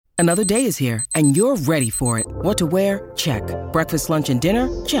Another day is here, and you're ready for it. What to wear? Check. Breakfast, lunch, and dinner?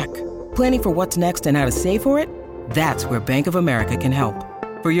 Check. Planning for what's next and how to save for it? That's where Bank of America can help.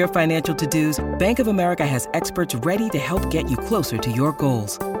 For your financial to-dos, Bank of America has experts ready to help get you closer to your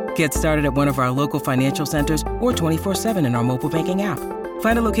goals. Get started at one of our local financial centers or 24/7 in our mobile banking app.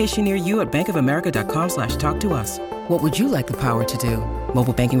 Find a location near you at bankofamerica.com/talktous. What would you like the power to do?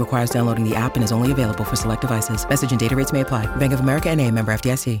 Mobile banking requires downloading the app and is only available for select devices. Message and data rates may apply. Bank of America N.A., member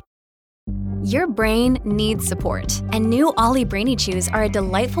FDIC. Your brain needs support, and new Ollie Brainy Chews are a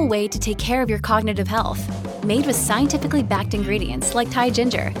delightful way to take care of your cognitive health. Made with scientifically backed ingredients like Thai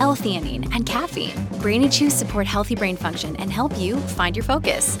ginger, L-theanine, and caffeine, Brainy Chews support healthy brain function and help you find your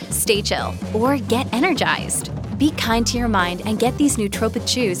focus, stay chill, or get energized. Be kind to your mind and get these nootropic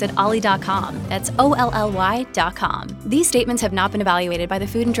chews at ollie.com. That's OLLY.com. These statements have not been evaluated by the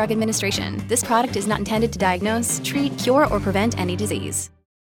Food and Drug Administration. This product is not intended to diagnose, treat, cure, or prevent any disease.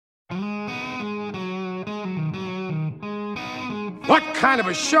 What kind of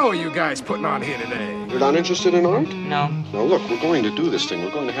a show are you guys putting on here today? You're not interested in art? No. Now look, we're going to do this thing.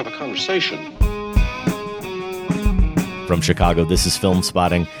 We're going to have a conversation. From Chicago, this is Film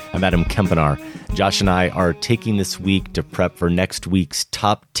Spotting. I'm Adam Kempenaar. Josh and I are taking this week to prep for next week's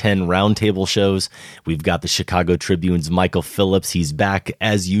top 10 roundtable shows. We've got the Chicago Tribune's Michael Phillips. He's back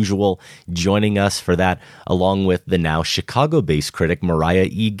as usual, joining us for that, along with the now Chicago-based critic Mariah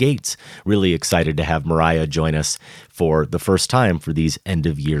E. Gates. Really excited to have Mariah join us for the first time for these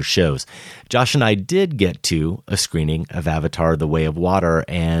end-of-year shows. Josh and I did get to a screening of Avatar: The Way of Water,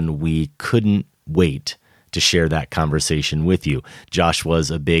 and we couldn't wait to share that conversation with you. Josh was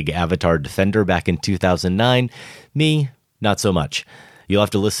a big Avatar defender back in 2009. Me, not so much. You'll have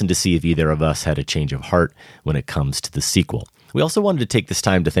to listen to see if either of us had a change of heart when it comes to the sequel. We also wanted to take this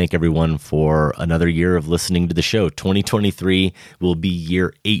time to thank everyone for another year of listening to the show. 2023 will be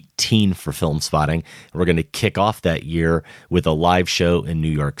year 18 for Film Spotting. We're going to kick off that year with a live show in New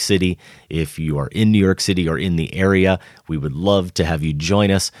York City. If you are in New York City or in the area, we would love to have you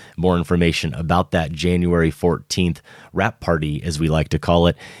join us. More information about that January 14th wrap party, as we like to call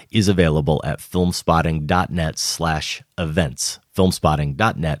it, is available at filmspotting.net/events.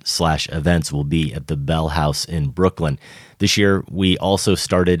 Filmspotting.net/events will be at the Bell House in Brooklyn. This year, we also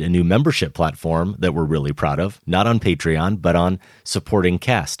started a new membership platform that we're really proud of, not on Patreon, but on Supporting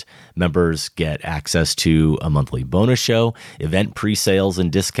Cast. Members get access to a monthly bonus show, event pre-sales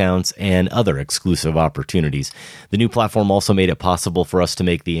and discounts, and other exclusive opportunities. The new platform also made it possible for us to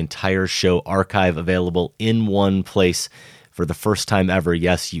make the entire show archive available in one place. For the first time ever,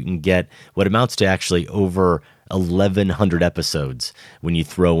 yes, you can get what amounts to actually over 1,100 episodes when you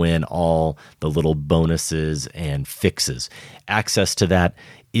throw in all the little bonuses and fixes. Access to that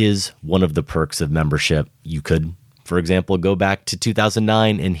is one of the perks of membership. You could, for example, go back to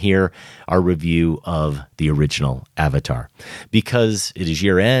 2009 and hear our review of the original Avatar. Because it is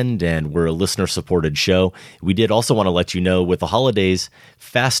year end and we're a listener-supported show, we did also want to let you know, with the holidays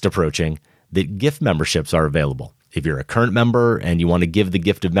fast approaching, that gift memberships are available. If you're a current member and you want to give the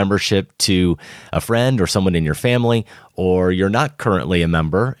gift of membership to a friend or someone in your family, or you're not currently a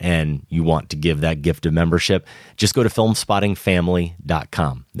member and you want to give that gift of membership, just go to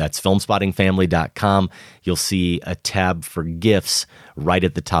filmspottingfamily.com. That's filmspottingfamily.com. You'll see a tab for gifts right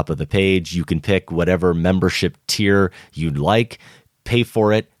at the top of the page. You can pick whatever membership tier you'd like, pay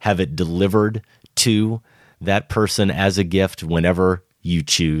for it, have it delivered to that person as a gift whenever you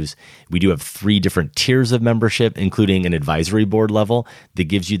choose. We do have 3 different tiers of membership, including an advisory board level that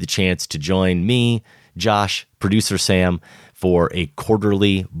gives you the chance to join me, Josh, producer Sam, for a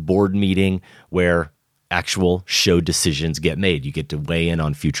quarterly board meeting where actual show decisions get made. You get to weigh in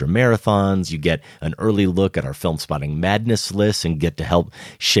on future marathons. You get an early look at our Film Spotting Madness list and get to help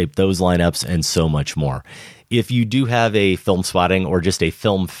shape those lineups and so much more. If you do have a Film Spotting or just a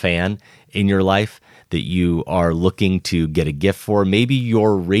film fan in your life that you are looking to get a gift for, maybe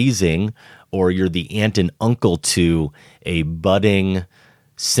you're raising or you're the aunt and uncle to a budding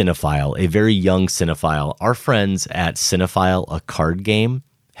cinephile, a very young cinephile. Our friends at Cinephile, a card game,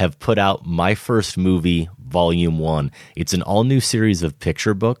 have put out My First Movie Volume 1. It's an all-new series of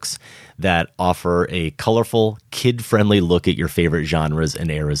picture books that offer a colorful, kid-friendly look at your favorite genres and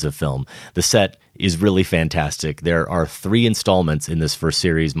eras of film. The set is really fantastic. There are 3 installments in this first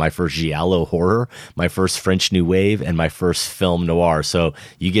series: my first giallo horror, my first French New Wave, and my first film noir. So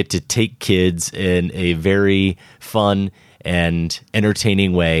you get to take kids in a very fun and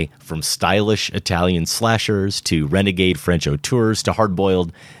entertaining way, from stylish Italian slashers to renegade French auteurs to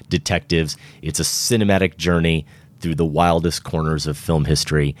hard-boiled detectives. It's a cinematic journey through the wildest corners of film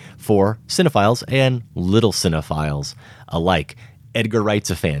history for cinephiles and little cinephiles alike. Edgar Wright's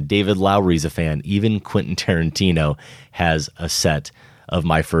a fan. David Lowery's a fan. Even Quentin Tarantino has a set of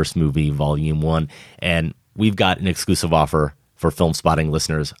My First Movie Volume 1. And we've got an exclusive offer for Film Spotting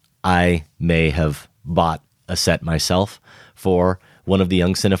listeners. I may have bought a set myself for one of the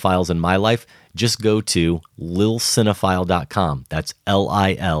young cinephiles in my life. Just go to lilcinephile.com. That's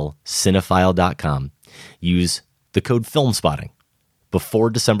Lil cinephile.com. Use the code FilmSpotting before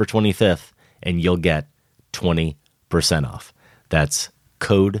December 25th, and you'll get 20% off. That's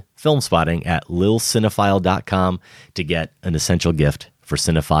code FilmSpotting at lilcinephile.com to get an essential gift for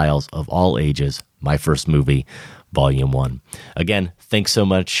cinephiles of all ages, My First Movie, Volume 1. Again, thanks so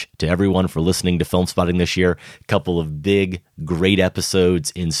much to everyone for listening to Film Spotting this year. A couple of big, great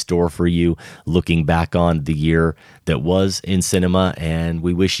episodes in store for you, looking back on the year that was in cinema, and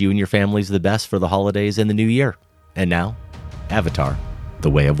we wish you and your families the best for the holidays and the new year. And now, Avatar, The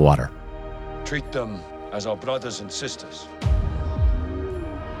Way of Water. Treat them as our brothers and sisters.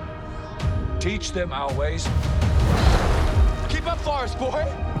 Teach them our ways. Keep up, Forest Boy!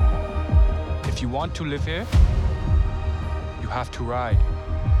 If you want to live here, you have to ride.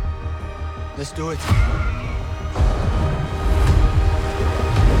 Let's do it.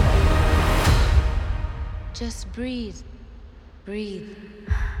 Just breathe. Breathe.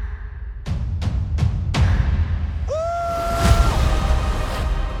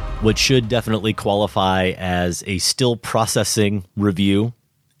 What should definitely qualify as a still processing review,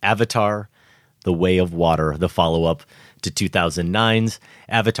 Avatar, The Way of Water, the follow-up to 2009's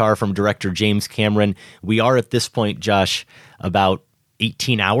Avatar from director James Cameron. We are at this point, Josh, about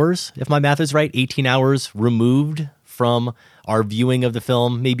 18 hours, if my math is right, 18 hours removed from our viewing of the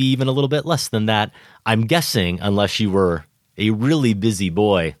film, maybe even a little bit less than that. I'm guessing, unless you were a really busy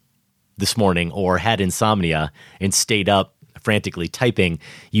boy this morning or had insomnia and stayed up frantically typing,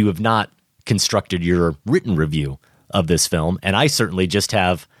 you have not constructed your written review of this film. And I certainly just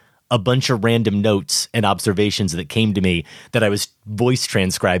have a bunch of random notes and observations that came to me that I was voice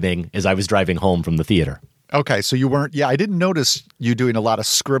transcribing as I was driving home from the theater. Okay, so you weren't, I didn't notice you doing a lot of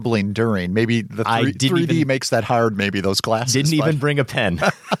scribbling during. Maybe the 3D makes that hard, maybe those glasses. Didn't even bring a pen.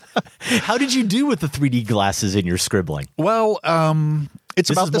 How did you do with the 3D glasses in your scribbling? Well, it's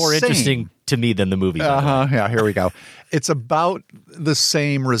this about is the more same. Interesting to me than the movie. Yeah, here we go. It's about the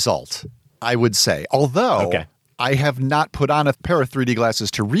same result, I would say. Although I have not put on a pair of 3D glasses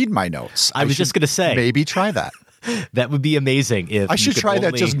to read my notes. I was just going to say. Maybe try that. That would be amazing. If I should try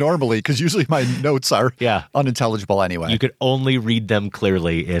that just normally, because usually my notes are unintelligible anyway. You could only read them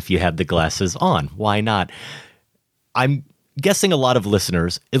clearly if you had the glasses on. Why not? I'm guessing a lot of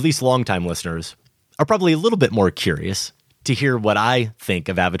listeners, at least longtime listeners, are probably a little bit more curious to hear what I think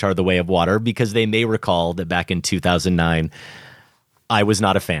of Avatar: The Way of Water, because they may recall that back in 2009, I was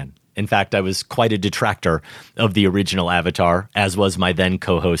not a fan. In fact, I was quite a detractor of the original Avatar, as was my then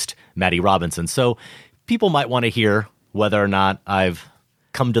co-host, Maddie Robinson. So people might want to hear whether or not I've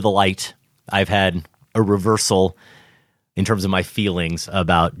come to the light. I've had a reversal in terms of my feelings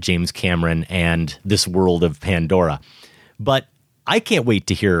about James Cameron and this world of Pandora. But I can't wait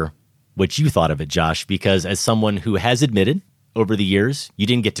to hear what you thought of it, Josh, because as someone who has admitted over the years, you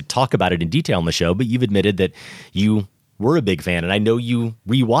didn't get to talk about it in detail on the show, but you've admitted that you were a big fan, and I know you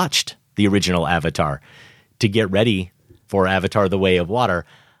rewatched the original Avatar to get ready for Avatar: The Way of Water.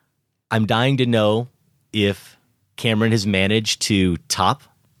 I'm dying to know if Cameron has managed to top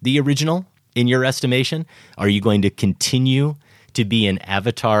the original in your estimation. Are you going to continue to be an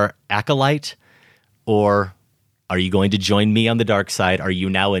Avatar acolyte, or are you going to join me on the dark side? Are you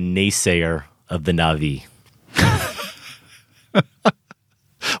now a naysayer of the Na'vi?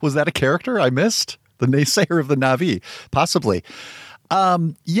 Was that a character I missed? The naysayer of the Na'vi, possibly.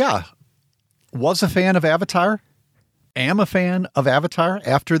 Was a fan of Avatar. Am a fan of Avatar.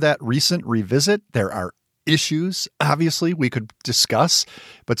 After that recent revisit, there are issues, obviously, we could discuss,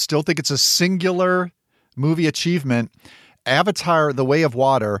 but still think it's a singular movie achievement. Avatar: The Way of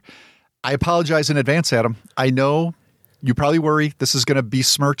Water. I apologize in advance, Adam. I know you probably worry this is going to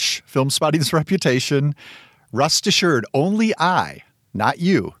besmirch Film Spotting's reputation. Rest assured, only I, not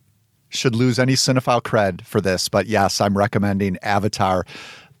you, should lose any cinephile cred for this. But yes, I'm recommending Avatar: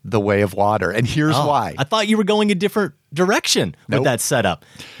 The Way of Water. And here's why. I thought you were going a different direction with that setup.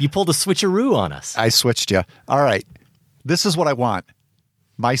 You pulled a switcheroo on us. I switched you. All right. This is what I want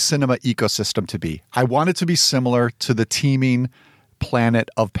my cinema ecosystem to be. I want it to be similar to the teeming planet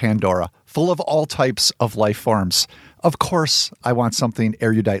of Pandora, full of all types of life forms. Of course, I want something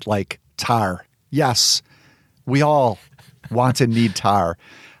erudite like tar. Yes, we all want and need tar.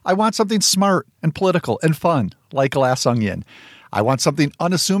 I want something smart and political and fun, like Glass Onion. I want something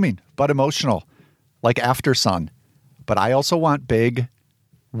unassuming but emotional, like After Sun. but I also want big,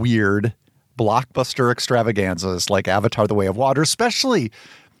 weird, blockbuster extravaganzas like Avatar: The Way of Water, especially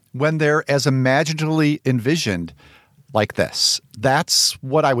when they're as imaginatively envisioned like this. That's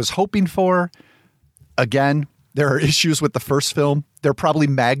what I was hoping for. Again, there are issues with the first film. They're probably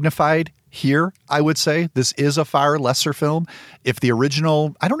magnified here, I would say. This is a far lesser film. If the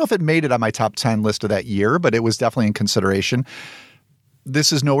original, I don't know if it made it on my top 10 list of that year, but it was definitely in consideration.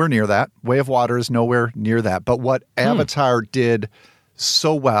 This is nowhere near that. Way of Water is nowhere near that. But what Avatar did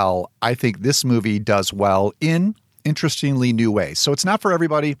so well, I think this movie does well in interestingly new ways. So it's not for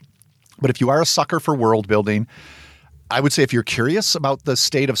everybody, but if you are a sucker for world building, I would say if you're curious about the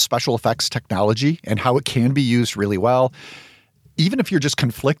state of special effects technology and how it can be used really well, even if you're just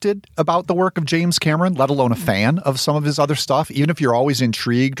conflicted about the work of James Cameron, let alone a fan of some of his other stuff, even if you're always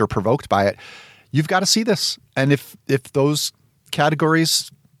intrigued or provoked by it, you've got to see this. And if those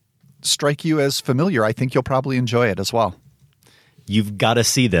categories strike you as familiar, I think you'll probably enjoy it as well. You've got to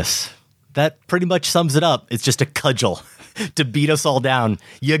see this. That pretty much sums it up. It's just a cudgel to beat us all down.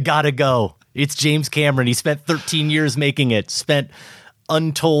 You got to go. It's James Cameron. He spent 13 years making it, spent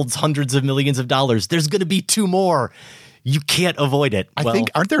untold hundreds of millions of dollars. There's going to be 2 more. You can't avoid it. I think,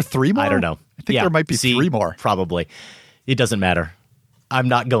 aren't there 3 more? I don't know. I think there might be 3 more. Probably. It doesn't matter. I'm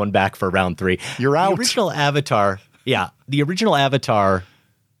not going back for round 3. You're out. The original Avatar,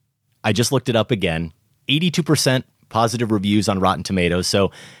 I just looked it up again. 82% positive reviews on Rotten Tomatoes.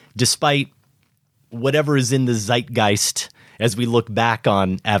 So despite whatever is in the zeitgeist as we look back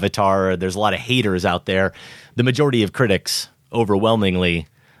on Avatar, there's a lot of haters out there. The majority of critics overwhelmingly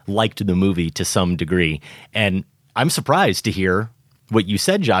liked the movie to some degree. And I'm surprised to hear what you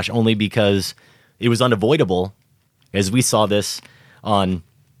said, Josh, only because it was unavoidable as we saw this on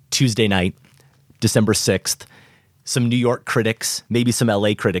Tuesday night, December 6th. Some New York critics, maybe some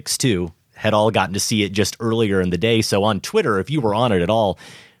LA critics too, had all gotten to see it just earlier in the day. So on Twitter, if you were on it at all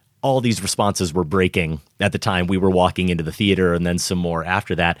these responses were breaking at the time we were walking into the theater, and then some more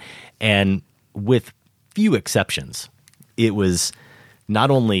after that. And with few exceptions, it was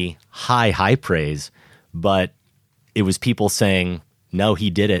not only high praise, but it was people saying, no, he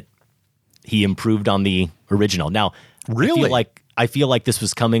did it. He improved on the original. Now, really? I feel like this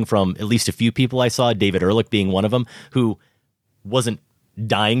was coming from at least a few people I saw, David Ehrlich being one of them, who wasn't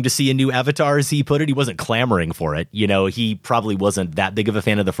dying to see a new Avatar, as he put it. He wasn't clamoring for it. You know, he probably wasn't that big of a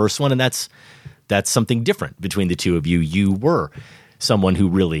fan of the first one, and that's something different between the two of you. You were someone who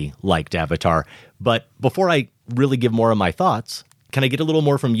really liked Avatar. But before I really give more of my thoughts, can I get a little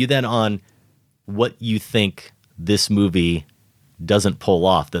more from you then on what you think this movie doesn't pull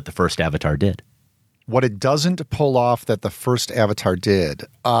off that the first Avatar did? What it doesn't pull off that the first Avatar did,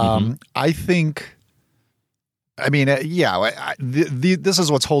 I think... this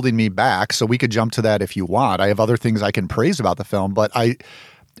is what's holding me back, so we could jump to that if you want. I have other things I can praise about the film, but I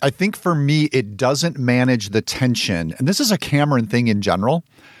think for me, it doesn't manage the tension, and this is a Cameron thing in general.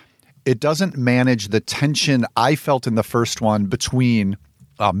 It doesn't manage the tension I felt in the first one between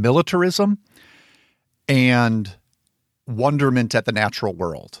militarism and wonderment at the natural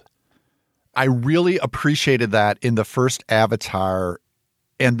world. I really appreciated that in the first Avatar,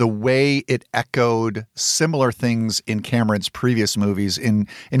 and the way it echoed similar things in Cameron's previous movies,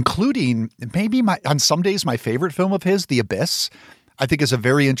 including maybe on some days my favorite film of his, The Abyss, I think is a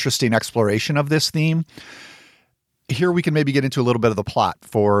very interesting exploration of this theme. Here we can maybe get into a little bit of the plot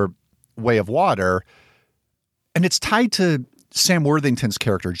for Way of Water, and it's tied to Sam Worthington's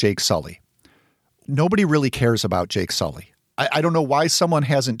character, Jake Sully. Nobody really cares about Jake Sully. I don't know why someone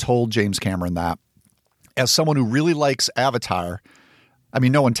hasn't told James Cameron that. As someone who really likes Avatar, I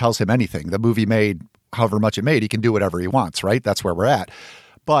mean, no one tells him anything. The movie made however much it made. He can do whatever he wants, right? That's where we're at.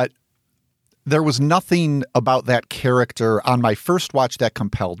 But there was nothing about that character on my first watch that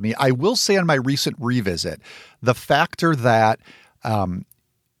compelled me. I will say on my recent revisit, the factor that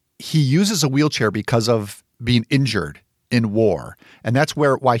he uses a wheelchair because of being injured in war. And that's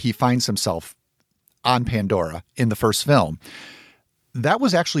why he finds himself on Pandora in the first film. That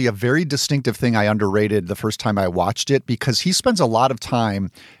was actually a very distinctive thing I underrated the first time I watched it, because he spends a lot of time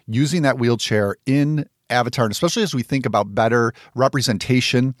using that wheelchair in Avatar, and especially as we think about better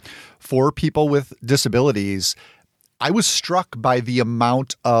representation for people with disabilities. I was struck by the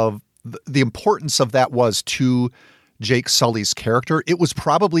amount of the importance of that was to Jake Sully's character. It was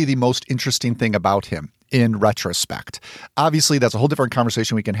probably the most interesting thing about him in retrospect. Obviously, that's a whole different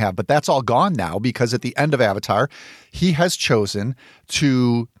conversation we can have, but that's all gone now, because at the end of Avatar, he has chosen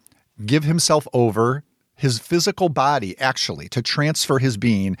to give himself over, his physical body actually, to transfer his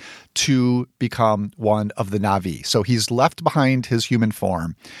being to become one of the Na'vi. So he's left behind his human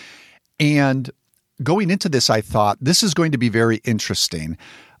form. And going into this, I thought this is going to be very interesting.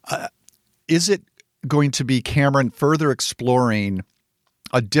 Is it going to be Cameron further exploring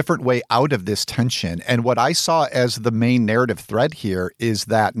a different way out of this tension? And what I saw as the main narrative thread here is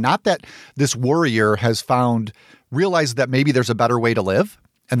that not that this warrior has realized that maybe there's a better way to live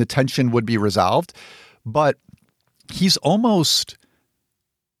and the tension would be resolved, but he's almost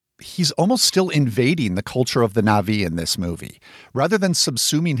still invading the culture of the Na'vi in this movie, rather than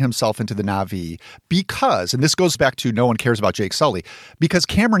subsuming himself into the Na'vi because, and this goes back to no one cares about Jake Sully, because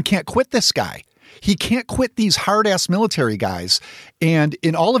Cameron can't quit this guy. He can't quit these hard-ass military guys. And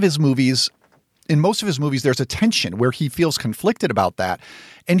in all of his movies, in most of his movies, there's a tension where he feels conflicted about that.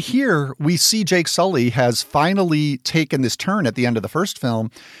 And here we see Jake Sully has finally taken this turn at the end of the first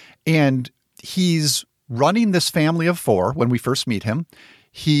film, and he's running this family of 4 when we first meet him.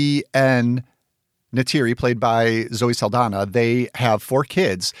 He and Neytiri, played by Zoe Saldana, they have 4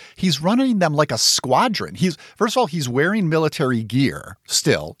 kids. He's running them like a squadron. First of all, he's wearing military gear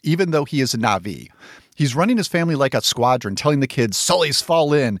still, even though he is a Na'vi. He's running his family like a squadron, telling the kids, Sully's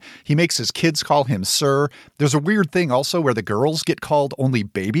fall in. He makes his kids call him sir. There's a weird thing also where the girls get called only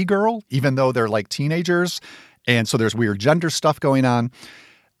baby girl, even though they're like teenagers. And so there's weird gender stuff going on.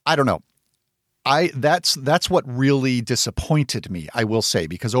 I don't know. That's what really disappointed me, I will say,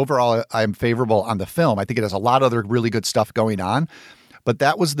 because overall I'm favorable on the film. I think it has a lot of other really good stuff going on. But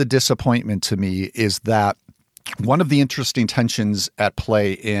that was the disappointment to me, is that one of the interesting tensions at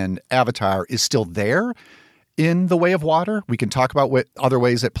play in Avatar is still there in The Way of Water. We can talk about what other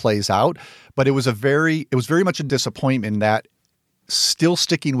ways it plays out, but it was very much a disappointment that still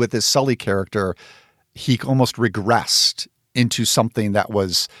sticking with this Sully character, he almost regressed into something that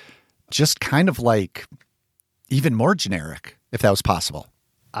was just kind of like even more generic, if that was possible.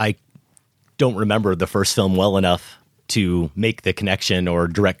 I don't remember the first film well enough to make the connection or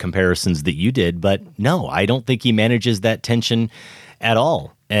direct comparisons that you did, but no, I don't think he manages that tension at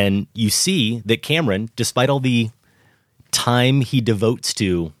all. And you see that Cameron, despite all the time he devotes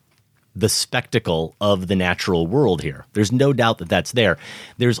to the spectacle of the natural world here, there's no doubt that that's there.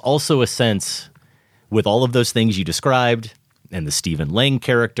 There's also a sense with all of those things you described and the Stephen Lang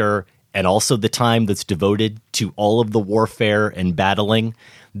character, and also the time that's devoted to all of the warfare and battling,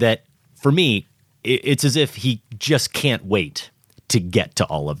 that for me, it's as if he just can't wait to get to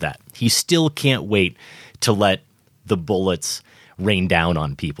all of that. He still can't wait to let the bullets rain down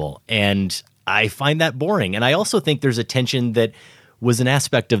on people. And I find that boring. And I also think there's a tension that was an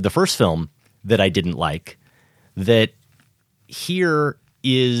aspect of the first film that I didn't like, that here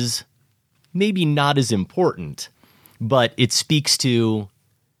is maybe not as important, but it speaks to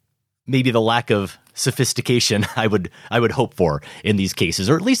maybe the lack of sophistication I would hope for in these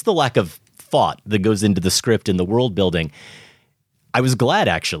cases, or at least the lack of thought that goes into the script and the world building. I was glad,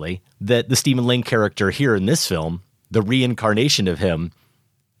 actually, that the Stephen Lang character here in this film, the reincarnation of him,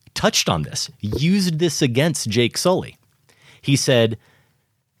 touched on this, used this against Jake Sully. He said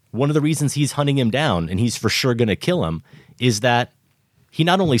one of the reasons he's hunting him down and he's for sure going to kill him is that he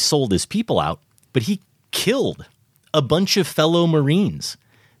not only sold his people out, but he killed a bunch of fellow Marines.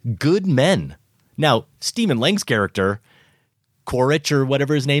 Good men. Now, Stephen Lang's character, Quaritch or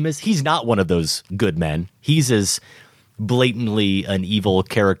whatever his name is, he's not one of those good men. He's as blatantly an evil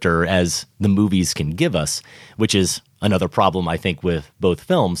character as the movies can give us, which is another problem, I think, with both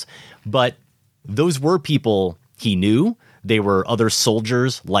films. But those were people he knew. They were other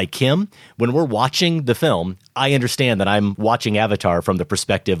soldiers like him. When we're watching the film, I understand that I'm watching Avatar from the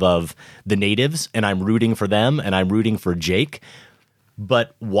perspective of the natives, and I'm rooting for them, and I'm rooting for Jake.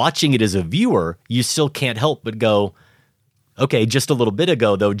 But watching it as a viewer, you still can't help but go, okay, just a little bit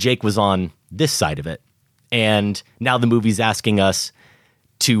ago, though, Jake was on this side of it. And now the movie's asking us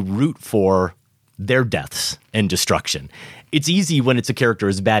to root for their deaths and destruction. It's easy when it's a character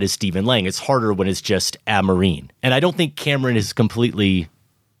as bad as Stephen Lang. It's harder when it's just a Marine. And I don't think Cameron has completely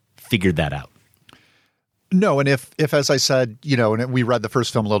figured that out. No, and if as I said, and we read the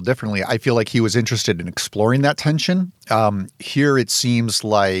first film a little differently, I feel like he was interested in exploring that tension. Here it seems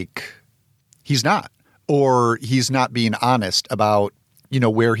like he's not, or he's not being honest about,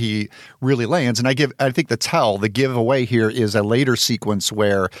 where he really lands. And I think the giveaway here is a later sequence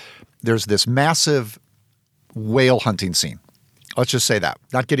where there's this massive whale hunting scene. Let's just say that,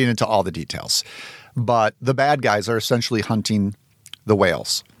 not getting into all the details, but the bad guys are essentially hunting the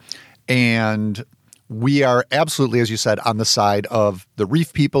whales. And we are absolutely, as you said, on the side of the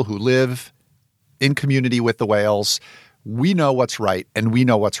reef people who live in community with the whales. We know what's right and we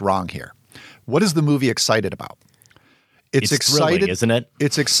know what's wrong here. What is the movie excited about? It's excited, thrilling, isn't it?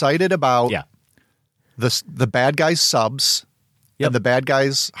 It's excited about the bad guys' subs and the bad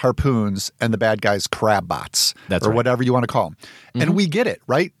guys harpoons, and the bad guys crab bots. That's or right. whatever you want to call them. Mm-hmm. And we get it,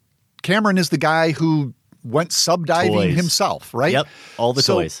 right? Cameron is the guy who went subdiving himself, right? Yep, all the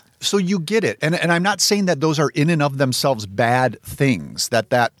toys. So you get it. And I'm not saying that those are in and of themselves bad things,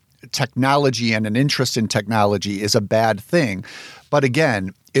 that technology and an interest in technology is a bad thing. But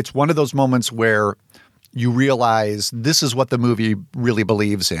again, it's one of those moments where you realize this is what the movie really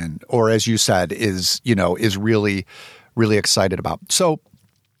believes in, or as you said, is really, really excited about. So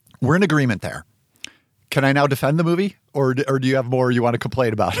we're in agreement there. Can I now defend the movie, or do you have more you want to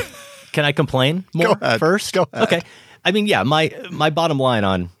complain about? Can I complain more first? Go ahead. Okay. I mean, yeah, my bottom line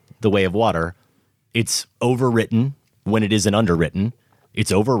on The Way of Water, it's overwritten when it isn't underwritten.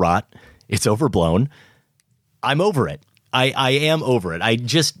 It's overwrought. It's overblown. I'm over it. I am over it. I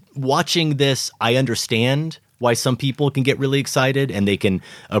just, watching this, I understand why some people can get really excited and they can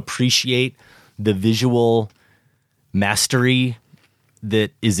appreciate the visual mastery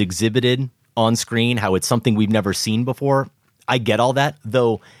that is exhibited on screen, how it's something we've never seen before. I get all that,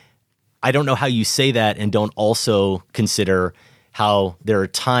 though I don't know how you say that and don't also consider how there are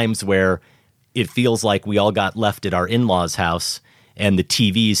times where it feels like we all got left at our in-laws' house and the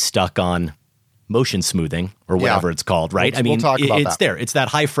TV's stuck on motion smoothing or whatever it's called, right? We'll talk about it's that. there. It's that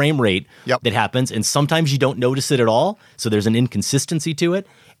high frame rate that happens, and sometimes you don't notice it at all, so there's an inconsistency to it,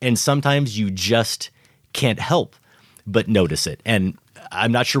 and sometimes you just can't help but notice it. And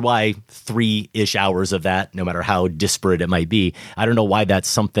I'm not sure why 3-ish hours of that, no matter how disparate it might be, I don't know why that's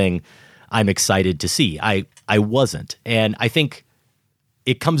something I'm excited to see. I wasn't. And I think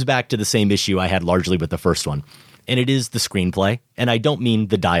it comes back to the same issue I had largely with the first one, and it is the screenplay. And I don't mean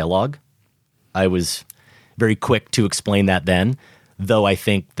the dialogue. I was very quick to explain that then, though I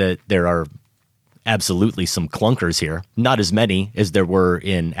think that there are absolutely some clunkers here. Not as many as there were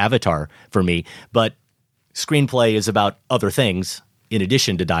in Avatar for me, but screenplay is about other things in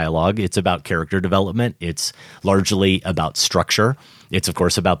addition to dialogue. It's about character development. It's largely about structure. It's, of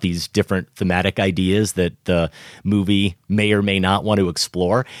course, about these different thematic ideas that the movie may or may not want to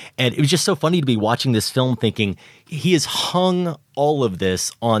explore. And it was just so funny to be watching this film thinking he has hung all of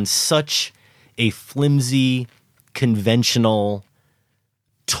this on such a flimsy, conventional,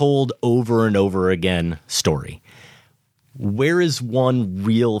 told over and over again story. Where is one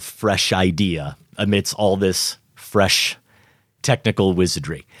real fresh idea amidst all this fresh technical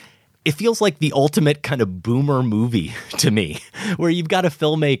wizardry? It feels like the ultimate kind of boomer movie to me, where you've got a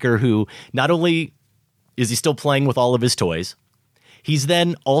filmmaker who not only is he still playing with all of his toys, he's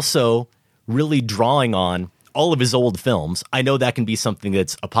then also really drawing on all of his old films. I know that can be something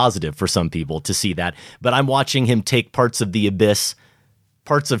that's a positive for some people to see that, but I'm watching him take parts of The Abyss,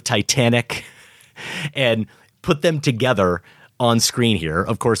 parts of Titanic, and put them together on screen here.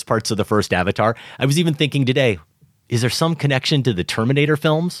 Of course, parts of the first Avatar. I was even thinking today, is there some connection to the Terminator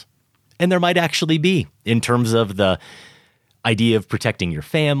films? And there might actually be, in terms of the idea of protecting your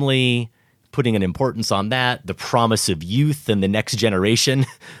family, putting an importance on that, the promise of youth and the next generation,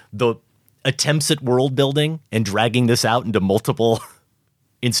 the attempts at world building and dragging this out into multiple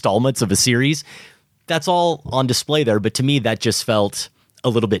installments of a series. That's all on display there. But to me, that just felt a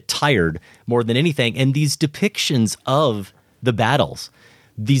little bit tired more than anything. And these depictions of the battles,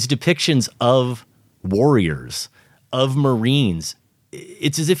 these depictions of warriors, of Marines,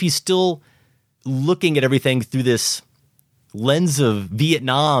 it's as if he's still looking at everything through this lens of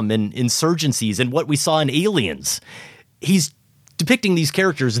Vietnam and insurgencies and what we saw in Aliens. He's depicting these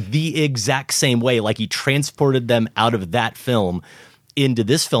characters the exact same way, like he transported them out of that film into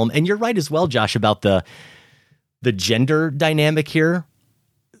this film. And you're right as well, Josh, about the gender dynamic here,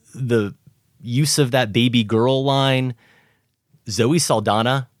 the use of that baby girl line. Zoe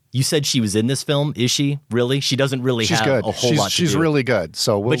Saldana, you said she was in this film. Is she really? She doesn't really have good. a whole lot to do. She's really good.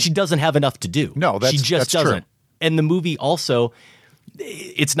 But she doesn't have enough to do. No, she just that's doesn't. True. And the movie also,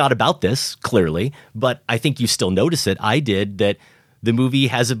 it's not about this, clearly, but I think you still notice it. I did, that the movie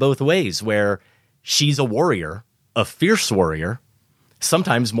has it both ways, where she's a warrior, a fierce warrior,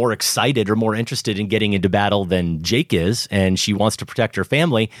 sometimes more excited or more interested in getting into battle than Jake is, and she wants to protect her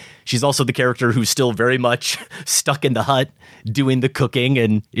family. She's also the character who's still very much stuck in the hut doing the cooking,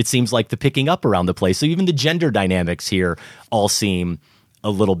 and it seems like the picking up around the place. So even the gender dynamics here all seem a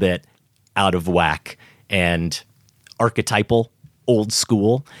little bit out of whack and archetypal, old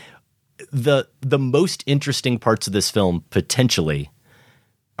school. The most interesting parts of this film, potentially,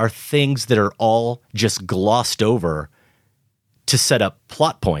 are things that are all just glossed over to set up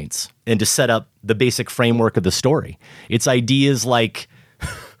plot points and to set up the basic framework of the story. It's ideas like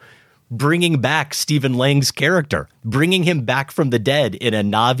bringing back Stephen Lang's character, bringing him back from the dead in a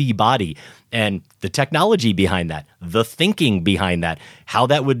Na'vi body, and the technology behind that, the thinking behind that, how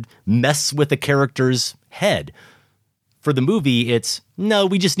that would mess with the character's head. For the movie, it's, no,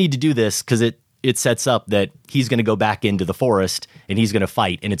 we just need to do this because it sets up that he's going to go back into the forest and he's going to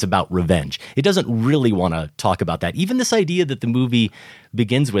fight, and it's about revenge. It doesn't really want to talk about that. Even this idea that the movie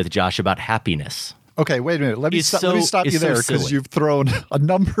begins with, Josh, about happiness. Okay, wait a minute. Let me stop you there because you've thrown a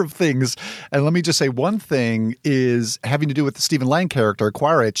number of things. And let me just say one thing is having to do with the Stephen Lang character,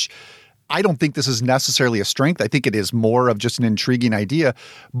 Quaritch. I don't think this is necessarily a strength. I think it is more of just an intriguing idea.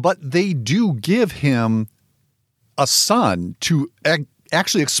 But they do give him a son to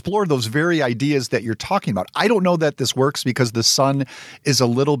actually explore those very ideas that you're talking about. I don't know that this works because the son is a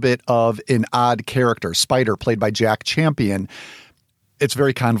little bit of an odd character. Spider, played by Jack Champion. It's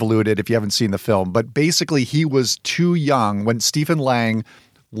very convoluted if you haven't seen the film, but basically he was too young when Stephen Lang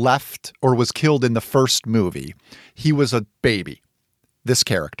left or was killed in the first movie. He was a baby, this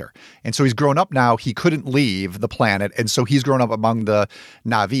character. And so he's grown up now. He couldn't leave the planet. And so he's grown up among the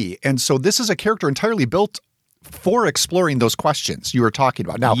Na'vi. And so this is a character entirely built for exploring those questions you were talking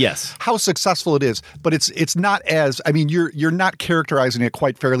about. Now, yes, how successful it is, but it's not as, I mean, you're not characterizing it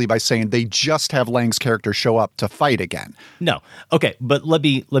quite fairly by saying they just have Lang's character show up to fight again. No. Okay, but let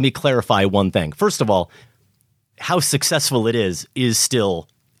me clarify one thing. First of all, how successful it is still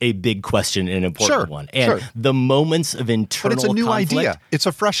a big question and an important one. And the moments of internal conflict. But it's a new idea. It's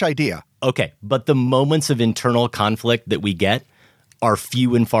a fresh idea. Okay, but the moments of internal conflict that we get are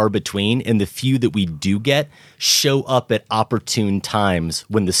few and far between, and the few that we do get show up at opportune times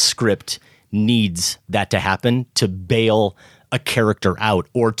when the script needs that to happen to bail a character out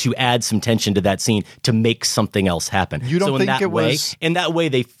or to add some tension to that scene to make something else happen. You don't think it was... In that way,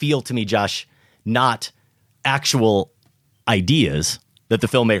 they feel to me, Josh, not actual ideas that the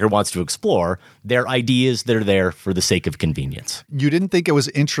filmmaker wants to explore. They're ideas that are there for the sake of convenience. You didn't think it was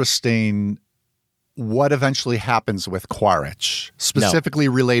interesting what eventually happens with Quaritch, specifically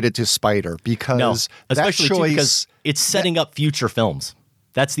related to Spider, because especially that choice, because it's setting up future films.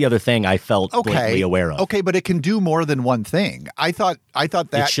 That's the other thing I felt blatantly aware of. Okay, but it can do more than one thing. I thought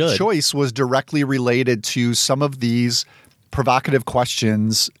that choice was directly related to some of these provocative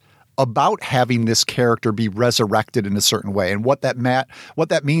questions about having this character be resurrected in a certain way and what that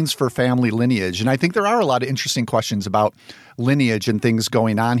means for family lineage. And I think there are a lot of interesting questions about lineage and things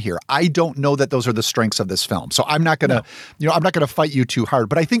going on here. I don't know that those are the strengths of this film. So I'm not going to, I'm not going to fight you too hard,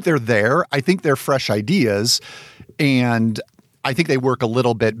 but I think they're there. I think they're fresh ideas, and I think they work a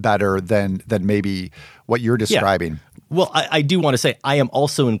little bit better than maybe what you're describing. Yeah. Well, I do want to say I am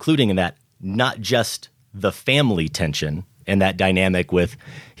also including in that not just the family tension and that dynamic with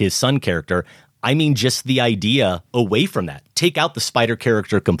his son character. I mean, just the idea away from that. Take out the Spider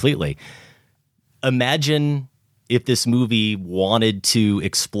character completely. Imagine if this movie wanted to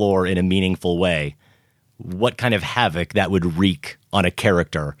explore in a meaningful way what kind of havoc that would wreak on a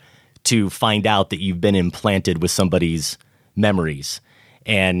character to find out that you've been implanted with somebody's memories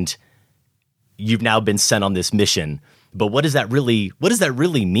and you've now been sent on this mission. But what does that really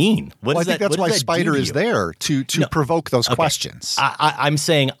mean? I think that's why Spider is there to provoke those questions. I'm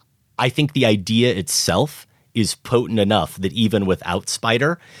saying I think the idea itself is potent enough that even without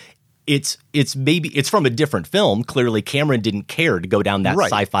Spider, it's from a different film. Clearly, Cameron didn't care to go down that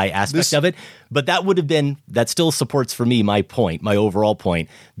sci-fi aspect of it. But that still supports for me my overall point,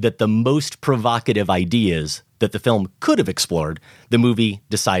 that the most provocative ideas that the film could have explored, the movie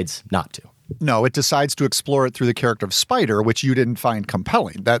decides not to. No, it decides to explore it through the character of Spider, which you didn't find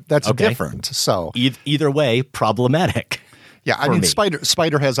compelling. That's different. So either way, problematic. Yeah, I mean,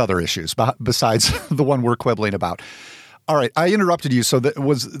 Spider has other issues besides the one we're quibbling about. All right, I interrupted you, so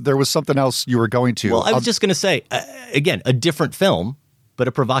there was something else you were going to. Well, I was just going to say, again, a different film, but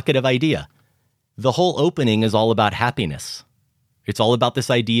a provocative idea. The whole opening is all about happiness. It's all about this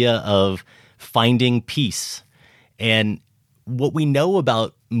idea of finding peace. And what we know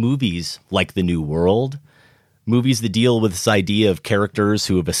about movies like The New World, movies that deal with this idea of characters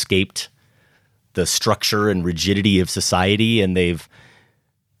who have escaped the structure and rigidity of society, and they've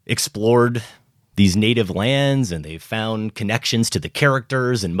explored these native lands and they've found connections to the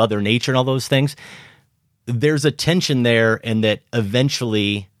characters and Mother Nature and all those things. There's a tension there, and that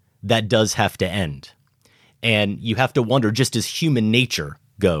eventually that does have to end. And you have to wonder, just as human nature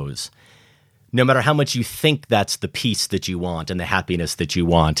goes, no matter how much you think that's the peace that you want and the happiness that you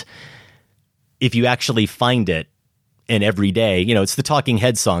want, if you actually find it, and every day, it's the Talking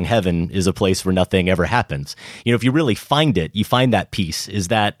Heads song, Heaven is a place where nothing ever happens. If you really find it, you find that peace. Is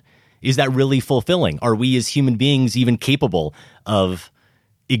that really fulfilling? Are we as human beings even capable of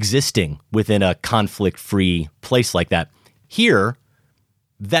existing within a conflict-free place like that. Here,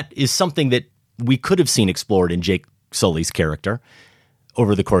 that is something that we could have seen explored in Jake Sully's character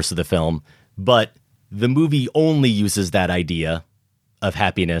over the course of the film, but the movie only uses that idea of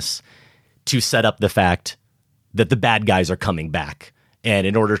happiness to set up the fact that the bad guys are coming back. And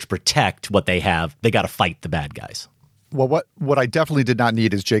in order to protect what they have, they got to fight the bad guys. Well, what I definitely did not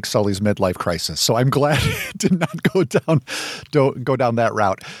need is Jake Sully's midlife crisis. So I'm glad it did not go down that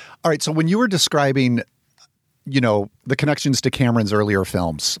route. All right. So when you were describing, the connections to Cameron's earlier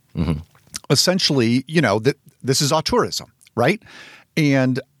films, essentially, that this is auteurism, right?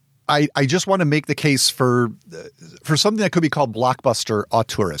 And I just want to make the case for something that could be called blockbuster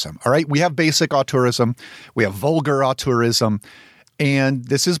auteurism. All right. We have basic auteurism. We have vulgar auteurism. And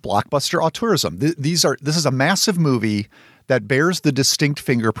this is blockbuster auteurism. This is a massive movie that bears the distinct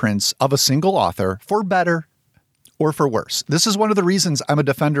fingerprints of a single author, for better or for worse. This is one of the reasons I'm a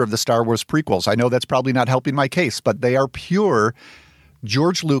defender of the Star Wars prequels. I know that's probably not helping my case, but they are pure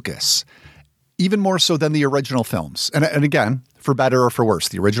George Lucas, even more so than the original films. And again, for better or for worse,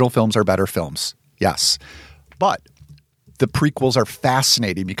 the original films are better films. Yes. But the prequels are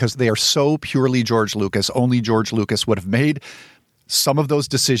fascinating because they are so purely George Lucas. Only George Lucas would have made some of those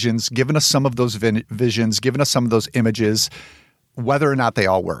decisions, given us some of those visions, given us some of those images, whether or not they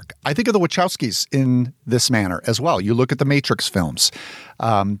all work. I think of the Wachowskis in this manner as well. You look at the Matrix films,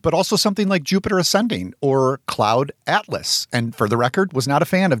 but also something like Jupiter Ascending or Cloud Atlas. And for the record, was not a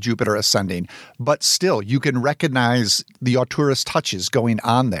fan of Jupiter Ascending, but still you can recognize the auteurist touches going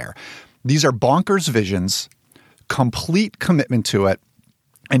on there. These are bonkers visions, complete commitment to it.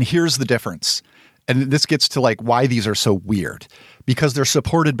 And here's the difference. And this gets to why these are so weird, because they're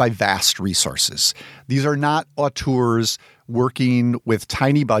supported by vast resources. These are not auteurs working with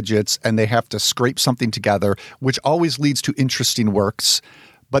tiny budgets and they have to scrape something together, which always leads to interesting works,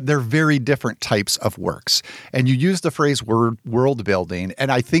 but they're very different types of works. And you use the phrase world building,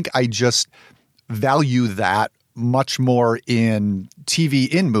 and I think I just value that much more in TV,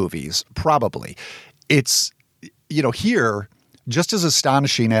 in movies, probably. It's, here, just as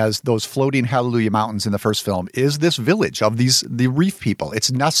astonishing as those floating Hallelujah Mountains in the first film is this village of the reef people.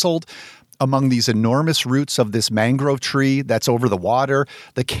 It's nestled among these enormous roots of this mangrove tree that's over the water,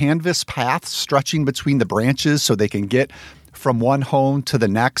 the canvas path stretching between the branches so they can get from one home to the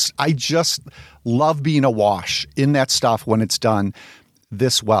next. I just love being awash in that stuff when it's done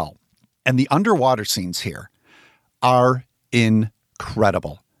this well. And the underwater scenes here are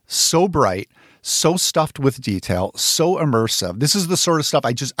incredible. So bright, so stuffed with detail, so immersive. This is the sort of stuff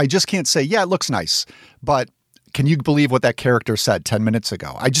I just can't say, yeah, it looks nice, but can you believe what that character said 10 minutes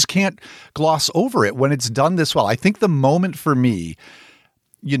ago? I just can't gloss over it when it's done this well. I think the moment for me,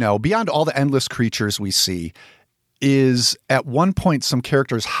 beyond all the endless creatures we see, is at one point some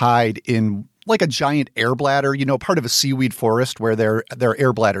characters hide in like a giant air bladder, part of a seaweed forest where there are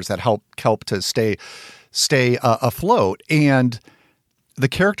air bladders that help kelp to stay afloat. And the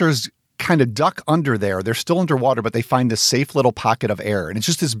characters kind of duck under there. They're still underwater, but they find this safe little pocket of air. And it's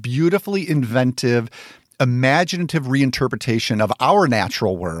just this beautifully inventive, imaginative reinterpretation of our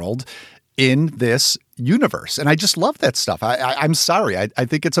natural world in this universe. And I just love that stuff. I'm sorry. I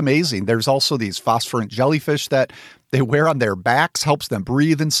think it's amazing. There's also these phosphorescent jellyfish that they wear on their backs, helps them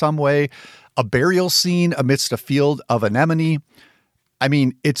breathe in some way. A burial scene amidst a field of anemone. I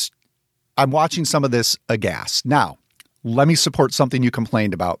mean, I'm watching some of this aghast. Now, let me support something you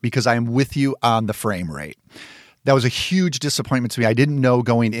complained about, because I am with you on the frame rate. That was a huge disappointment to me. I didn't know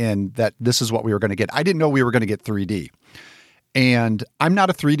going in that this is what we were going to get. I didn't know we were going to get 3D. And I'm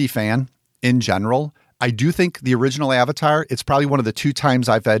not a 3D fan in general. I do think the original Avatar, it's probably one of the 2 times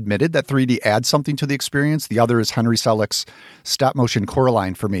I've admitted that 3D adds something to the experience. The other is Henry Selick's stop motion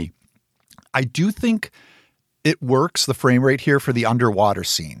Coraline for me. I do think it works, the frame rate here, for the underwater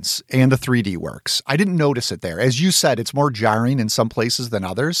scenes, and the 3D works. I didn't notice it there. As you said, it's more jarring in some places than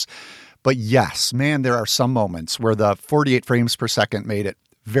others. But yes, man, there are some moments where the 48 frames per second made it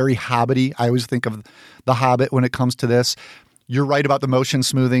very Hobbity. I always think of The Hobbit when it comes to this. You're right about the motion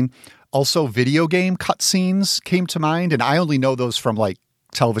smoothing. Also, video game cutscenes came to mind, and I only know those from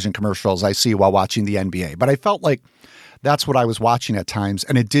television commercials I see while watching the NBA. But I felt like that's what I was watching at times,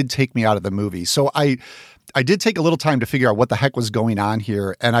 and it did take me out of the movie. So I did take a little time to figure out what the heck was going on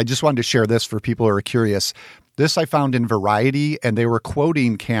here, and I just wanted to share this for people who are curious. This I found in Variety, and they were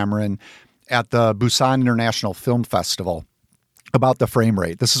quoting Cameron at the Busan International Film Festival about the frame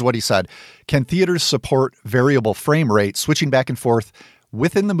rate. This is what he said. Can theaters support variable frame rate, switching back and forth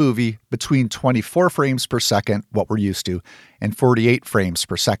within the movie between 24 frames per second, what we're used to, and 48 frames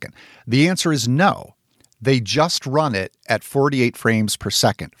per second? The answer is no. they just run it at 48 frames per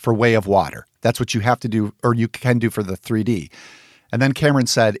second for Way of Water. That's what you have to do, or you can do for the 3D. And then Cameron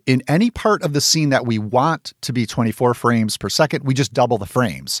said, in any part of the scene that we want to be 24 frames per second, we just double the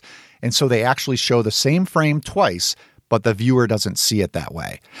frames. And so they actually show the same frame twice, but the viewer doesn't see it that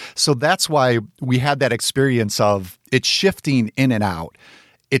way. So that's why we had that experience of it shifting in and out.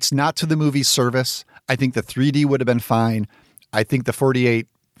 It's not to the movie service. I think the 3D would have been fine. I think the 48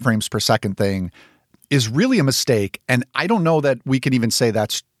 frames per second thing is really a mistake. And I don't know that we can even say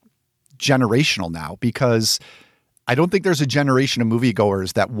that's generational now, because I don't think there's a generation of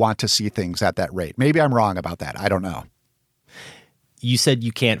moviegoers that want to see things at that rate. Maybe I'm wrong about that. I don't know. You said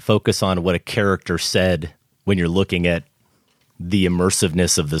you can't focus on what a character said when you're looking at the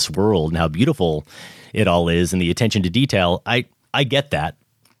immersiveness of this world and how beautiful it all is and the attention to detail. I get that.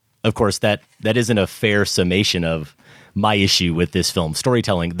 Of course, that isn't a fair summation of my issue with this film's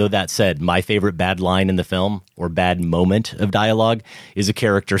storytelling. Though that said, my favorite bad line in the film, or bad moment of dialogue, is a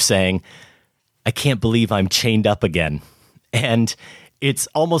character saying, "I can't believe I'm chained up again." And it's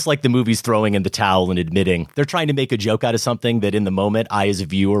almost like the movie's throwing in the towel and admitting they're trying to make a joke out of something that in the moment I, as a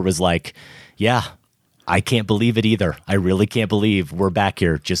viewer, was like, yeah, I can't believe it either. I really can't believe we're back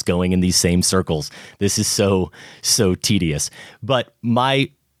here just going in these same circles. This is so tedious. But my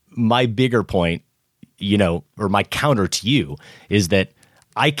bigger point, or my counter to you, is that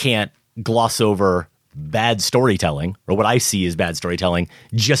I can't gloss over bad storytelling, or what I see as bad storytelling,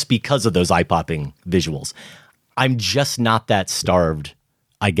 just because of those eye-popping visuals. I'm just not that starved,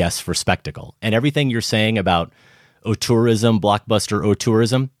 I guess, for spectacle. And everything you're saying about auteurism, blockbuster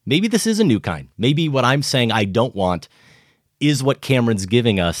auteurism, maybe this is a new kind. Maybe what I'm saying I don't want is what Cameron's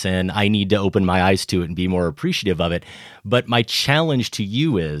giving us, and I need to open my eyes to it and be more appreciative of it. But my challenge to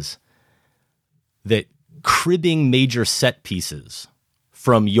you is that cribbing major set pieces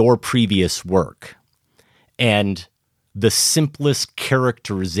from your previous work and the simplest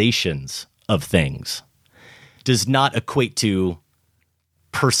characterizations of things does not equate to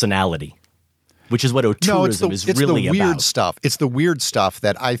personality, which is what auteurism is really about. It's the weird stuff. It's the weird stuff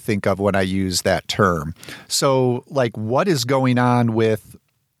that I think of when I use that term. So, like, what is going on with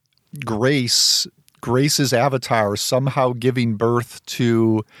Grace's avatar somehow giving birth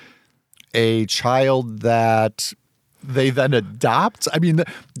to a child that they then adopt? I mean,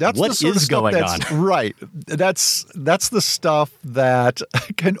 that's what the sort is of stuff going on. Right. That's the stuff that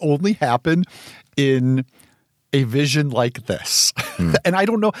can only happen in a vision like this. And I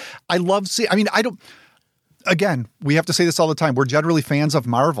don't know. I love seeing, again, we have to say this all the time. We're generally fans of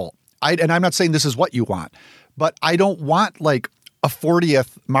Marvel. And I'm not saying this is what you want, but I don't want like a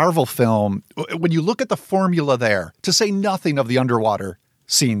 40th Marvel film. When you look at the formula there, to say nothing of the underwater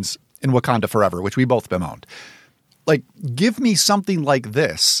scenes in Wakanda Forever, which we both bemoaned. Like, give me something like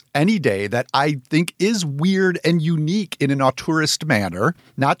this any day that I think is weird and unique in an auteurist manner,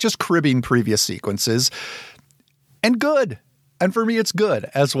 not just cribbing previous sequences, and good. And for me, it's good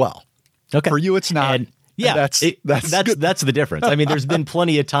as well. Okay. For you, it's not. And yeah, that's the difference. I mean, there's been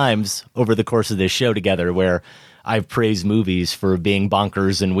plenty of times over the course of this show together where I've praised movies for being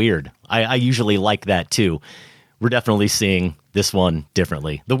bonkers and weird. I usually like that too. We're definitely seeing this one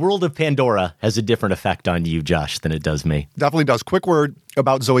differently. The world of Pandora has a different effect on you, Josh, than it does me. Definitely does. Quick word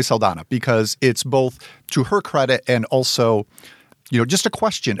about Zoe Saldana, because it's both to her credit and also, just a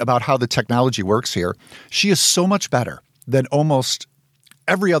question about how the technology works here. She is so much better than almost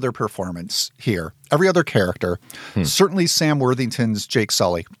every other performance here, every other character. Certainly Sam Worthington's Jake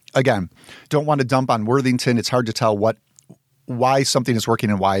Sully. Again, don't want to dump on Worthington. It's hard to tell why something is working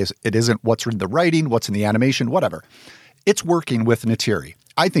and why it isn't, what's in the writing, what's in the animation, whatever. It's working with Neytiri.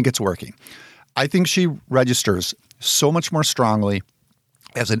 I think it's working. I think she registers so much more strongly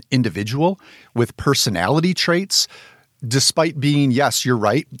as an individual with personality traits, despite being, yes, you're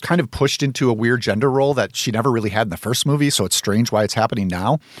right, kind of pushed into a weird gender role that she never really had in the first movie, so it's strange why it's happening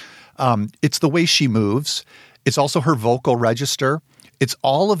now. It's the way she moves. It's also her vocal register. It's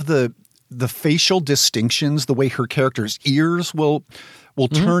all of the facial distinctions, the way her character's ears will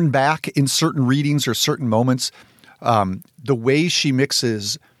turn back in certain readings or certain moments, the way she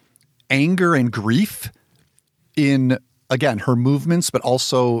mixes anger and grief in, again, her movements, but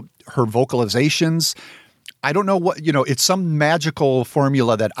also her vocalizations. I don't know what, it's some magical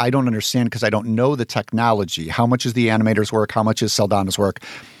formula that I don't understand because I don't know the technology. How much is the animator's work? How much is Saldana's work?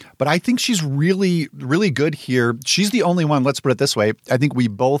 But I think she's really, really good here. She's the only one, let's put it this way. I think we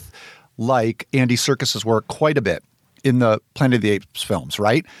both like Andy Serkis's work quite a bit in the Planet of the Apes films,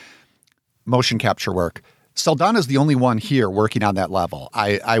 right? Motion capture work. Saldana's the only one here working on that level,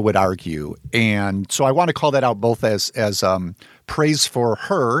 I would argue. And so I want to call that out both as praise for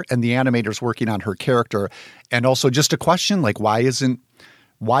her and the animators working on her character, and also just a question like,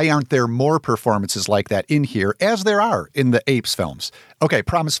 why aren't there more performances like that in here, as there are in the Apes films? Okay,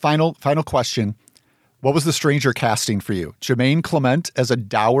 promise, final question. What was the stranger casting for you? Jermaine Clement as a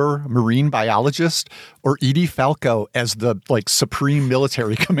dour marine biologist, or Edie Falco as the supreme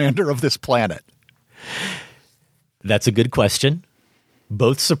military commander of this planet? That's a good question.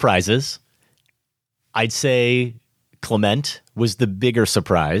 Both surprises. I'd say Clement was the bigger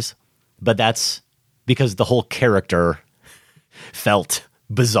surprise, but that's because the whole character felt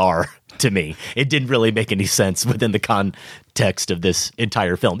bizarre to me. It didn't really make any sense within the context of this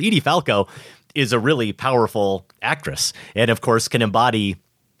entire film. Edie Falco is a really powerful actress and, of course, can embody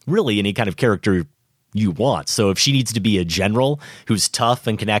really any kind of character you want. So if she needs to be a general who's tough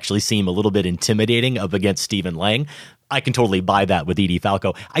and can actually seem a little bit intimidating up against Stephen Lang, I can totally buy that with Edie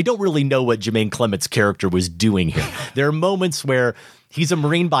Falco. I don't really know what Jermaine Clement's character was doing here. There are moments where he's a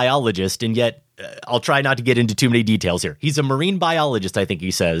marine biologist, and yet I'll try not to get into too many details here. He's a marine biologist, I think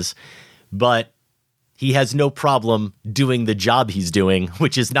he says, but he has no problem doing the job he's doing,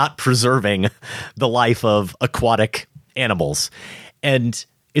 which is not preserving the life of aquatic animals. And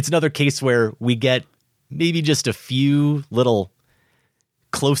it's another case where we get maybe just a few little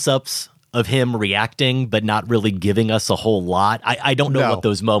close-ups of him reacting, but not really giving us a whole lot. I don't know what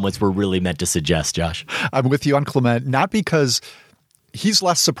those moments were really meant to suggest, Josh. I'm with you on Clement, not because he's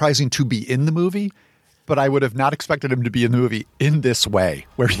less surprising to be in the movie, but I would have not expected him to be in the movie in this way,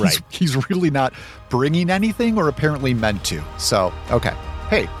 where he's really not bringing anything or apparently meant to. So, okay.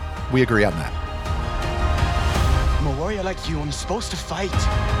 Hey, we agree on that. I'm a warrior like you. I'm supposed to fight.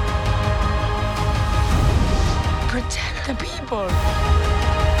 Protect the people.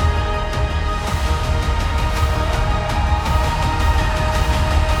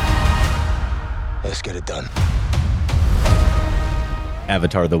 Let's get it done.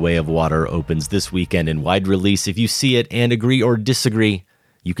 Avatar: The Way of Water opens this weekend in wide release. If you see it and agree or disagree,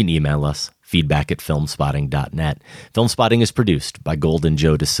 you can email us, feedback@filmspotting.net. Filmspotting is produced by Golden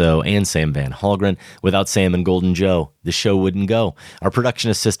Joe Dassault and Sam Van Halgren. Without Sam and Golden Joe, the show wouldn't go. Our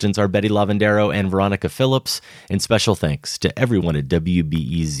production assistants are Betty Lavendero and Veronica Phillips. And special thanks to everyone at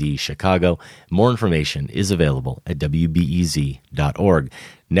WBEZ Chicago. More information is available at WBEZ.org.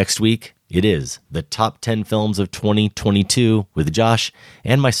 Next week, it is the top 10 films of 2022 with Josh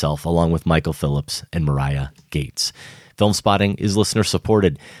and myself, along with Michael Phillips and Mariah Gates. Film Spotting is listener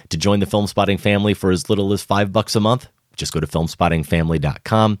supported. To join the Film Spotting family for as little as $5 a month, just go to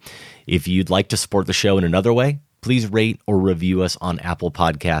filmspottingfamily.com. If you'd like to support the show in another way, please rate or review us on Apple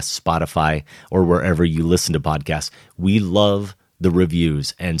Podcasts, Spotify, or wherever you listen to podcasts. We love the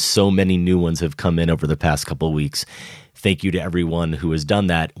reviews, and so many new ones have come in over the past couple of weeks. Thank you to everyone who has done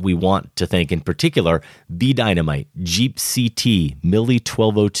that. We want to thank in particular B Dynamite, Jeep CT, Millie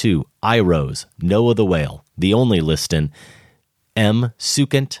 1202, iRose, Noah the Whale, The Only Liston, M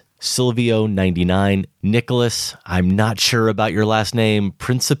Sukant, Silvio 99, Nicholas, I'm not sure about your last name,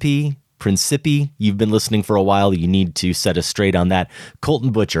 Principi, you've been listening for a while, you need to set us straight on that,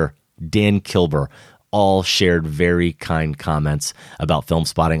 Colton Butcher, Dan Kilber, all shared very kind comments about Film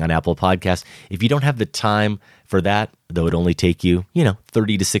Spotting on Apple Podcasts. If you don't have the time for that, though it only take you,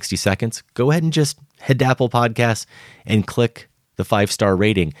 30 to 60 seconds, go ahead and just head to Apple Podcasts and click the 5-star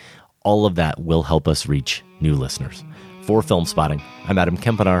rating. All of that will help us reach new listeners. For Film Spotting, I'm Adam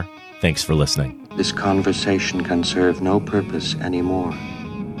Kempenaar. Thanks for listening. This conversation can serve no purpose anymore.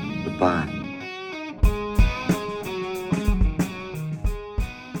 Goodbye.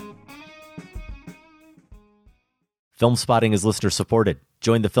 Film Spotting is listener supported.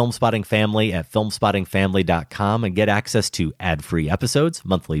 Join the Film Spotting family at filmspottingfamily.com and get access to ad-free episodes,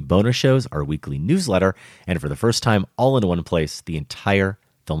 monthly bonus shows, our weekly newsletter, and for the first time, all in one place, the entire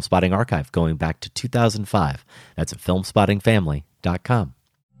Film Spotting archive going back to 2005. That's at filmspottingfamily.com.